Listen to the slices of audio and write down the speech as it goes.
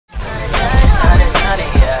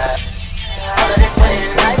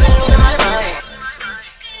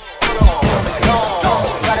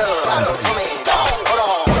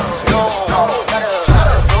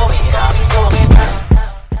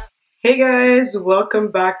guys,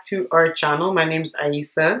 welcome back to our channel. My name is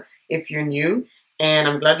Aisa if you're new, and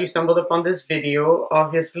I'm glad you stumbled upon this video.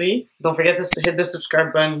 Obviously, don't forget to hit the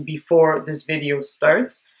subscribe button before this video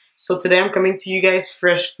starts. So today I'm coming to you guys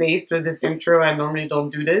fresh-faced with this intro. I normally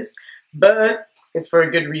don't do this, but it's for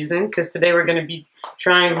a good reason, because today we're going to be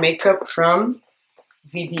trying makeup from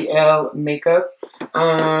VDL Makeup.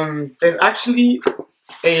 There's actually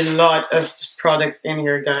a lot of products in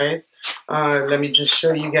here, guys. Let me just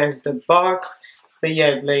show you guys the box. But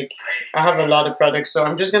yeah, like, I have a lot of products, so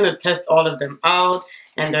I'm just gonna test all of them out.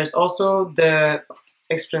 And there's also the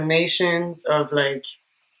explanations of like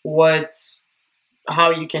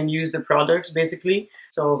how you can use the products basically.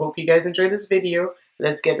 So hope you guys enjoy this video.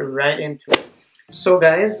 Let's get right into it. So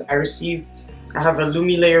guys, I have a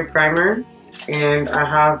Lumilayer Primer, and I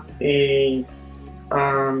have a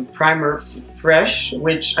Primer Fresh,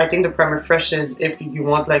 which I think the Primer Fresh is if you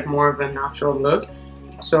want like more of a natural look.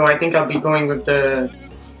 So I think I'll be going with the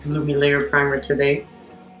Lumilayer Primer today.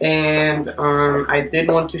 And I did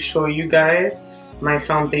want to show you guys my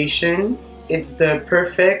foundation. It's the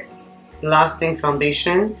Perfect-Lasting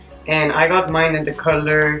Foundation, and I got mine in the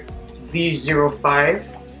color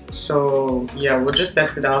V05. So yeah, we'll just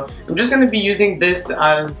test it out. I'm just going to be using this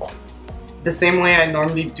as the same way I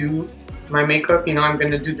normally do my makeup. You know, I'm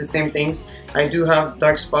going to do the same things. I do have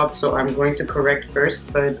dark spots, so I'm going to correct first,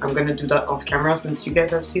 but I'm going to do that off camera since you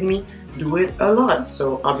guys have seen me do it a lot.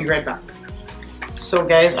 So I'll be right back. So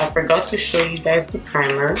guys, I forgot to show you guys the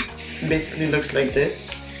primer. It basically looks like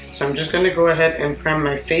this. So I'm just going to go ahead and prime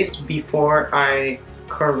my face before I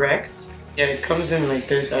correct. Yeah, it comes in like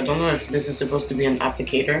this. I don't know if this is supposed to be an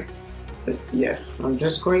applicator, but yeah, I'm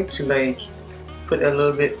just going to like put a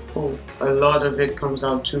little bit. Oh, a lot of it comes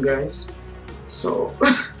out too, guys. So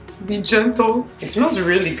be gentle. It smells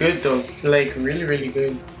really good though, like really, really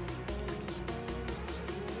good.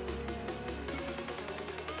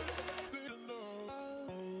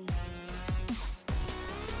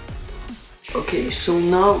 Okay, so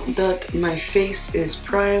now that my face is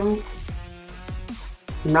primed,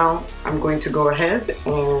 now I'm going to go ahead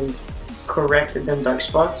and correct them dark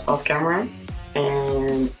spots off camera,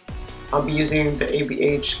 and I'll be using the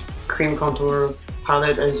ABH Cream Contour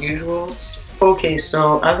palette as usual. Okay,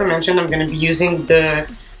 so as I mentioned, I'm going to be using the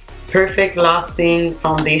Perfect-Lasting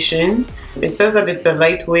Foundation. It says that it's a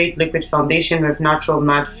lightweight liquid foundation with natural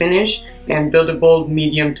matte finish and buildable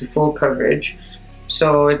medium to full coverage.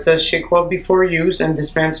 So it says shake well before use and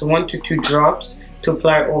dispense 1 to 2 drops to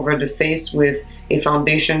apply over the face with a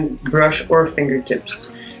foundation brush or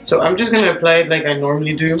fingertips. So I'm just going to apply it like I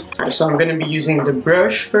normally do. So I'm going to be using the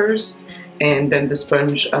brush first and then the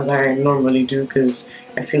sponge as I normally do, because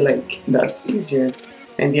I feel like that's easier.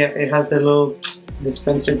 And yeah, it has the little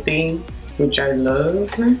dispenser thing, which I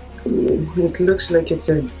love. It looks like it's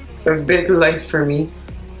a bit light for me,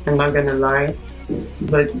 I'm not gonna lie.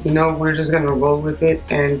 But you know, we're just gonna roll with it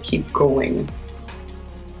and keep going.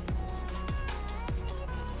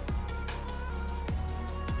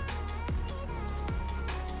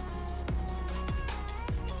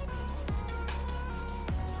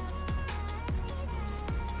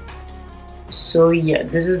 So yeah,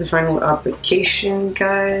 this is the final application,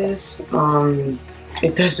 guys.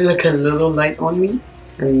 It does look a little light on me,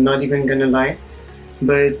 I'm not even gonna lie,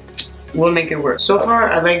 but we'll make it work. So far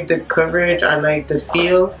I like the coverage, I like the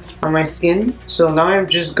feel on my skin. So now I'm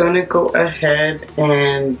just gonna go ahead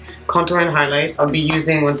and contour and highlight. I'll be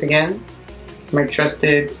using, once again, my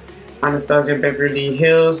trusted Anastasia Beverly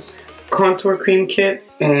Hills contour cream kit,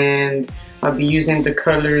 and I'll be using the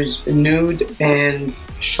colors Nude and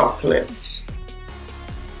Chocolate.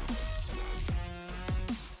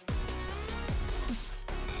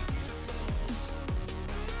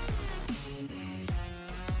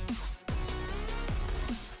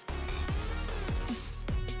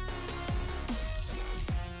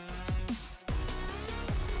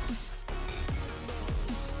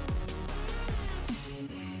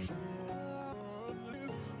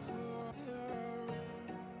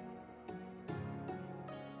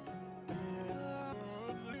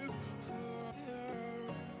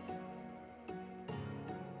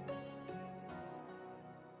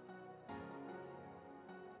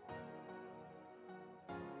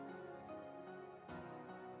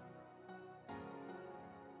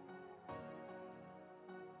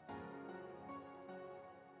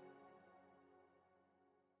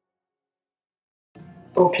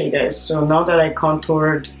 Okay guys, so now that I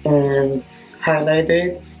contoured and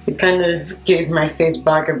highlighted, it kind of gave my face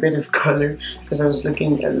back a bit of color because I was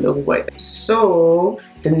looking a little white. So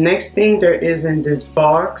the next thing there is in this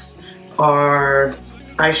box are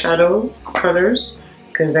eyeshadow colors,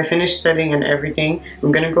 because I finished setting and everything.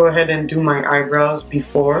 I'm gonna go ahead and do my eyebrows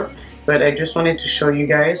before, but I just wanted to show you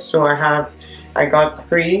guys. So I got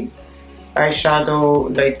 3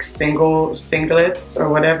 eyeshadow like singlets or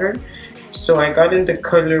whatever. So I got in the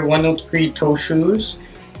color 103 Toeshoes,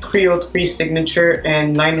 303 Signature,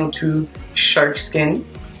 and 902 Sharkskin.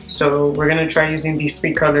 So we're gonna try using these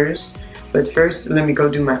 3 colors, but first let me go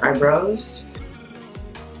do my eyebrows.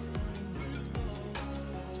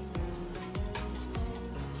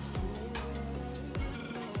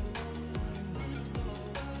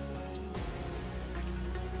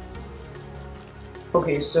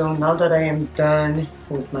 Okay, so now that I am done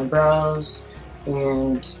with my brows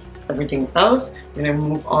and everything else, I'm gonna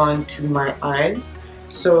move on to my eyes.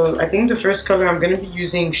 So I think the first color I'm gonna be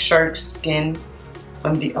using Sharkskin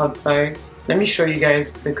on the outside. Let me show you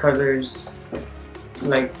guys the colors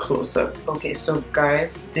like close up. Okay, so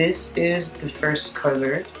guys, this is the first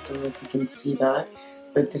color. I don't know if you can see that,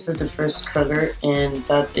 but this is the first color, and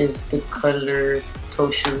that is the color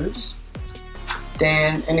Toeshoes.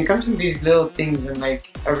 Then, and it comes in these little things, and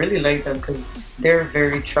like I really like them because they're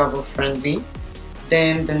very travel friendly.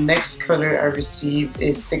 Then the next color I received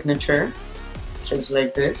is Signature, just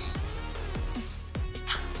like this.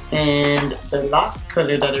 And the last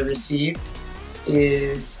color that I received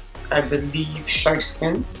is, I believe,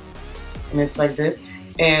 Sharkskin, and it's like this.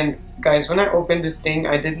 And guys, when I opened this thing,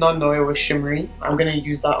 I did not know it was shimmery. I'm gonna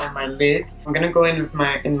use that on my lid. I'm gonna go in with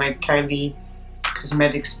my Carli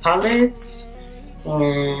Cosmetics palette,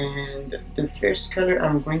 and the first color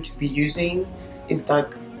I'm going to be using is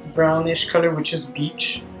that brownish color, which is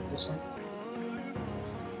Beach. This one.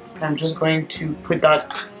 I'm just going to put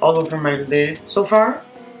that all over my lid. So far,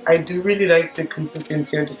 I do really like the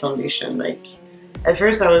consistency of the foundation. Like, at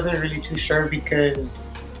first I wasn't really too sure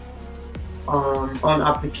because on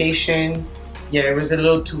application, yeah, it was a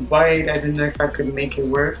little too white. I didn't know if I could make it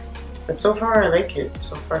work. But so far I like it.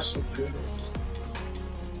 So far so good.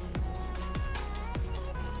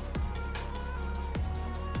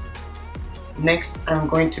 Next, I'm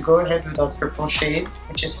going to go ahead with that purple shade,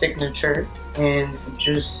 which is Signature, and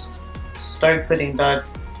just start putting that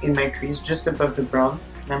in my crease just above the brown.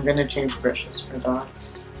 And I'm gonna change brushes for that.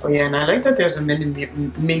 Oh yeah, and I like that there's a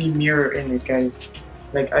mini mirror in it, guys.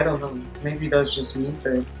 Like, I don't know, maybe that's just me,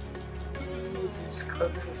 but this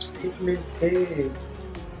color is pigmented.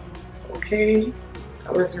 Okay,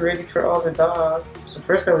 I wasn't ready for all the dots. So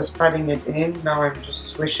first I was patting it in, now I'm just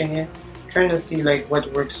swishing it, trying to see like what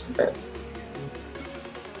works best.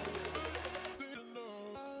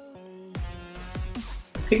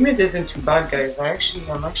 The pigment isn't too bad, guys. I'm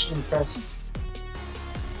actually impressed.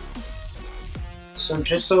 So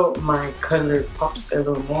just so my color pops a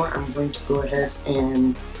little more, I'm going to go ahead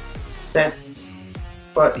and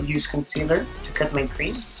use concealer to cut my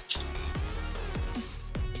crease.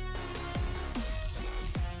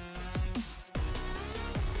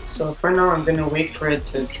 So for now, I'm gonna wait for it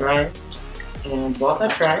to dry, and while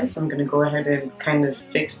that dries, I'm gonna go ahead and kind of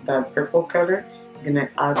fix that purple color. I'm gonna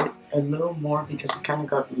add it a little more because it kind of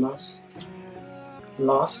got lost.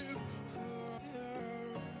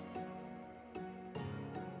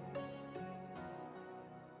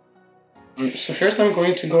 So first I'm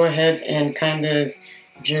going to go ahead and kind of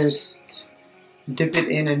just dip it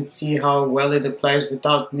in and see how well it applies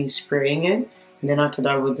without me spraying it. And then after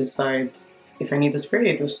that we'll decide if I need to spray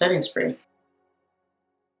it with setting spray.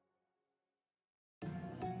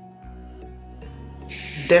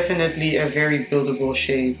 Definitely a very buildable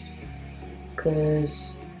shade,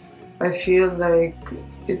 because I feel like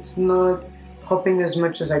it's not popping as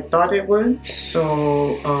much as I thought it would.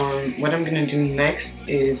 So what I'm gonna do next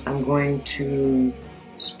is I'm going to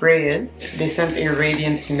spray it. They sent a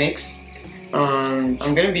Radiance mix. I'm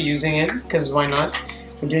gonna be using it because why not?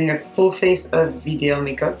 I'm doing a full face of VDL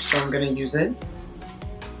makeup, so I'm gonna use it.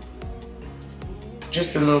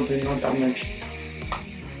 Just a little bit, not that much.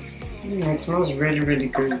 It smells really, really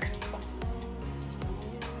good.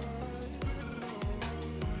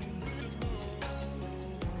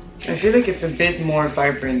 I feel like it's a bit more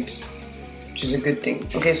vibrant, which is a good thing.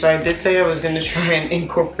 Okay, so I did say I was gonna try and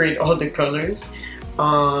incorporate all the colors.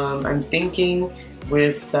 I'm thinking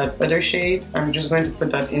with that other shade, I'm just going to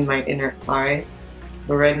put that in my inner eye.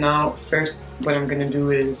 But right now, first, what I'm gonna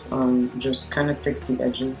do is just kind of fix the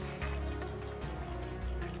edges.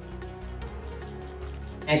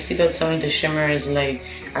 I see that some of the shimmer is like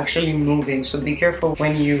actually moving, so be careful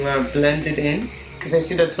when you blend it in, because I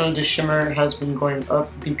see that some of the shimmer has been going up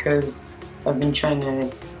because I've been trying to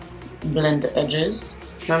blend the edges.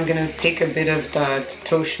 Now I'm gonna take a bit of that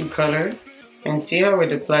Toeshoe color and see how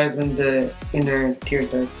it applies in the inner tear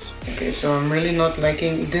ducts. Okay, so I'm really not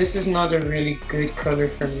liking, this is not a really good color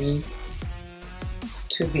for me,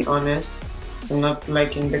 to be honest. I'm not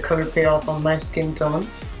liking the color payoff on my skin tone,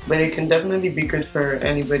 but it can definitely be good for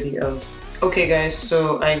anybody else. Okay guys,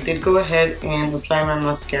 so I did go ahead and apply my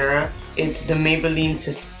mascara. It's the Maybelline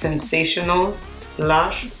Sensational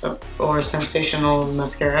Lash or Sensational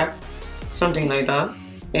Mascara, something like that.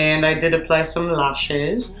 And I did apply some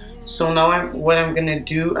lashes. So now what I'm gonna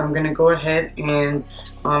do, I'm gonna go ahead and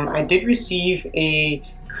I did receive a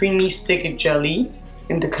creamy stick jelly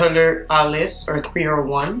in the color Alice or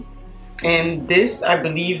 301. And this, I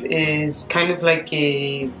believe, is kind of like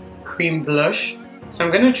a cream blush. So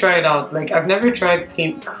I'm gonna try it out. Like, I've never tried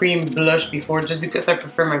cream blush before, just because I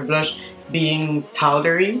prefer my blush being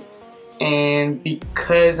powdery, and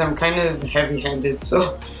because I'm kind of heavy-handed,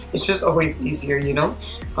 so it's just always easier, you know?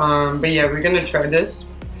 But yeah, we're gonna try this.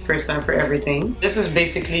 First time for everything. This is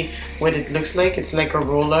basically what it looks like. It's like a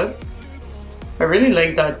roll-up. I really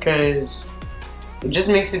like that because it just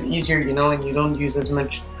makes it easier, you know, and you don't use as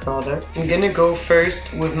much product. I'm gonna go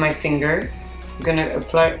first with my finger. I'm gonna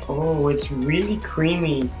apply, oh, it's really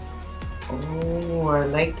creamy. Oh, I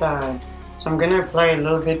like that. So I'm gonna apply a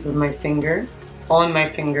little bit with my finger, on my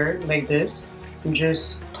finger, like this. And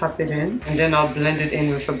just tap it in, and then I'll blend it in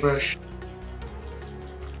with a brush.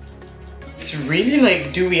 It's really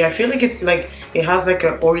like dewy. I feel like it's like, it has like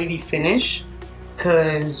an oily finish,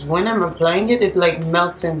 because when I'm applying it, it like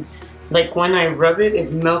melts in. Like when I rub it,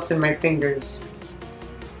 it melts in my fingers.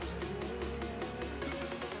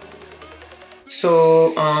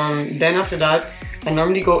 So then after that, I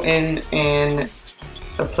normally go in and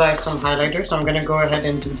apply some highlighter. So I'm gonna go ahead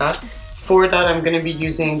and do that. For that, I'm gonna be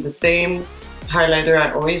using the same highlighter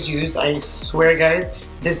I always use. I swear guys,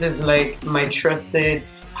 this is like my trusted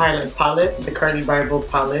highlight palette, the Carli Bybel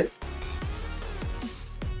palette.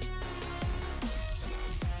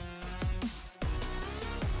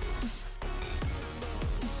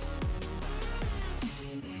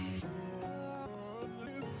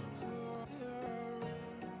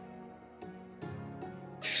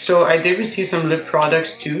 So I did receive some lip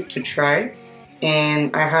products too to try,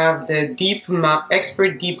 and I have the DeepMatt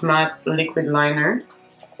Expert DeepMatt liquid liner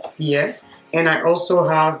here, and I also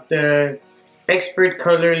have the Expert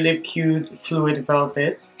Color Lip Cute Fluid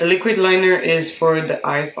Velvet. The liquid liner is for the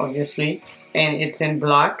eyes, obviously, and it's in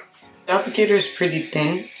black. The applicator is pretty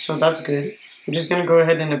thin, so that's good. I'm just gonna go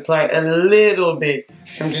ahead and apply a little bit.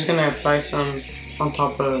 So I'm just gonna apply some on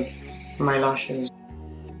top of my lashes.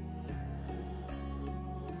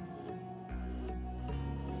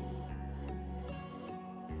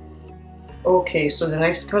 Okay, so the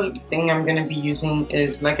next thing I'm gonna be using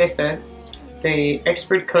is, like I said, the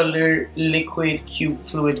Expert Color Liquid Cube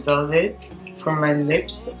Fluid Velvet for my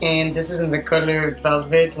lips, and this is in the color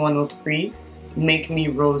Velvet 103, Make Me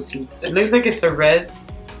Rosy. It looks like it's a red,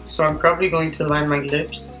 so I'm probably going to line my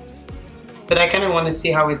lips, but I kind of want to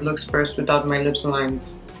see how it looks first without my lips lined.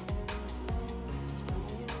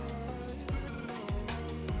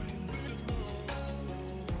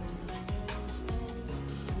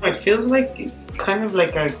 It feels like kind of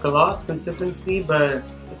like a gloss consistency, but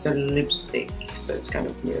it's a lipstick, so it's kind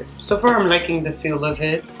of weird. So far I'm liking the feel of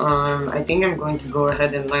it. I think I'm going to go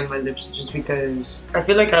ahead and line my lips just because I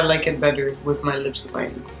feel like I like it better with my lips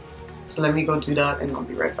lined. So let me go do that and I'll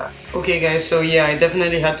be right back. Okay guys, so yeah, I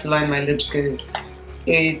definitely had to line my lips because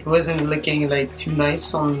it wasn't looking like too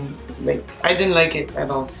nice on, like, I didn't like it at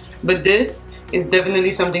all. But this is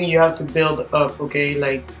definitely something you have to build up, okay?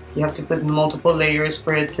 Like, you have to put multiple layers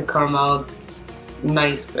for it to come out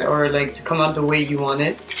nice, or like to come out the way you want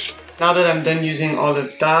it. Now that I'm done using all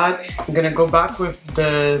of that, I'm gonna go back with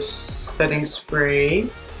the setting spray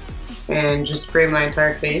and just spray my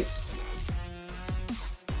entire face.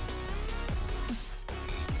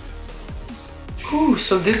 Whew,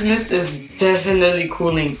 so this mist is definitely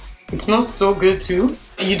cooling. It smells so good too.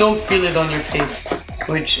 You don't feel it on your face,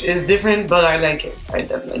 which is different, but I like it. I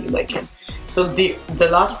definitely like it. So the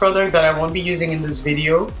last product that I won't be using in this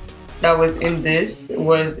video that was in this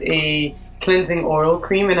was a cleansing oil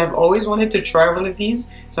cream, and I've always wanted to try one of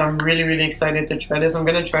these, so I'm really excited to try this. I'm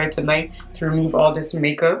gonna try it tonight to remove all this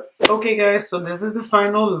makeup. Okay guys, so this is the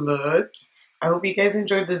final look. I hope you guys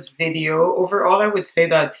enjoyed this video. Overall, I would say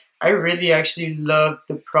that I really actually love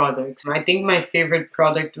the products. I think my favorite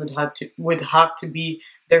product would have to be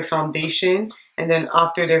their foundation, and then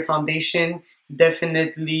after their foundation,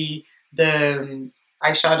 definitely the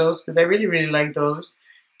eyeshadows, because I really like those.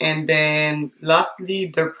 And then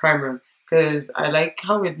lastly, their primer, because I like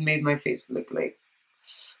how it made my face look like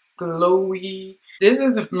glowy. This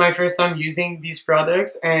is my first time using these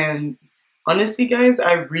products, and honestly, guys,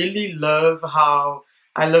 I really love how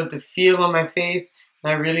I love the feel on my face.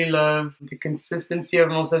 And I really love the consistency of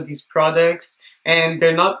most of these products, and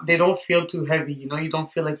they don't feel too heavy. You know, you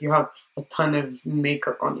don't feel like you have a ton of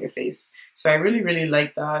makeup on your face. So I really, really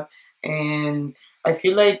like that, and I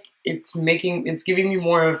feel like it's giving me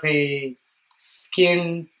more of a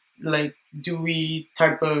skin like dewy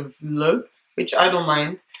type of look, which I don't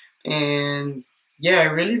mind. And yeah, I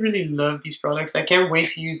really, really love these products. I can't wait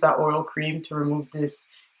to use that oil cream to remove this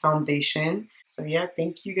foundation. So yeah,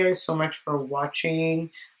 thank you guys so much for watching.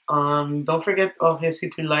 Don't forget, obviously,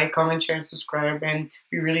 to like, comment, share, and subscribe. And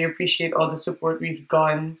we really appreciate all the support we've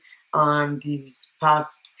gotten these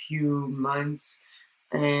past few months.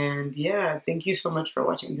 And yeah, thank you so much for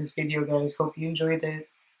watching this video, guys. Hope you enjoyed it.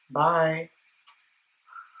 Bye.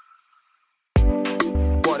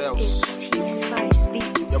 What else?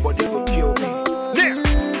 Your body will kill me.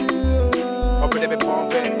 Now, up in every palm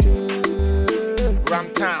bed.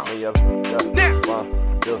 Ram town. Now.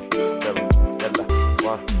 1, 2, 7,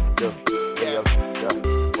 1, 2,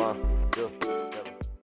 3,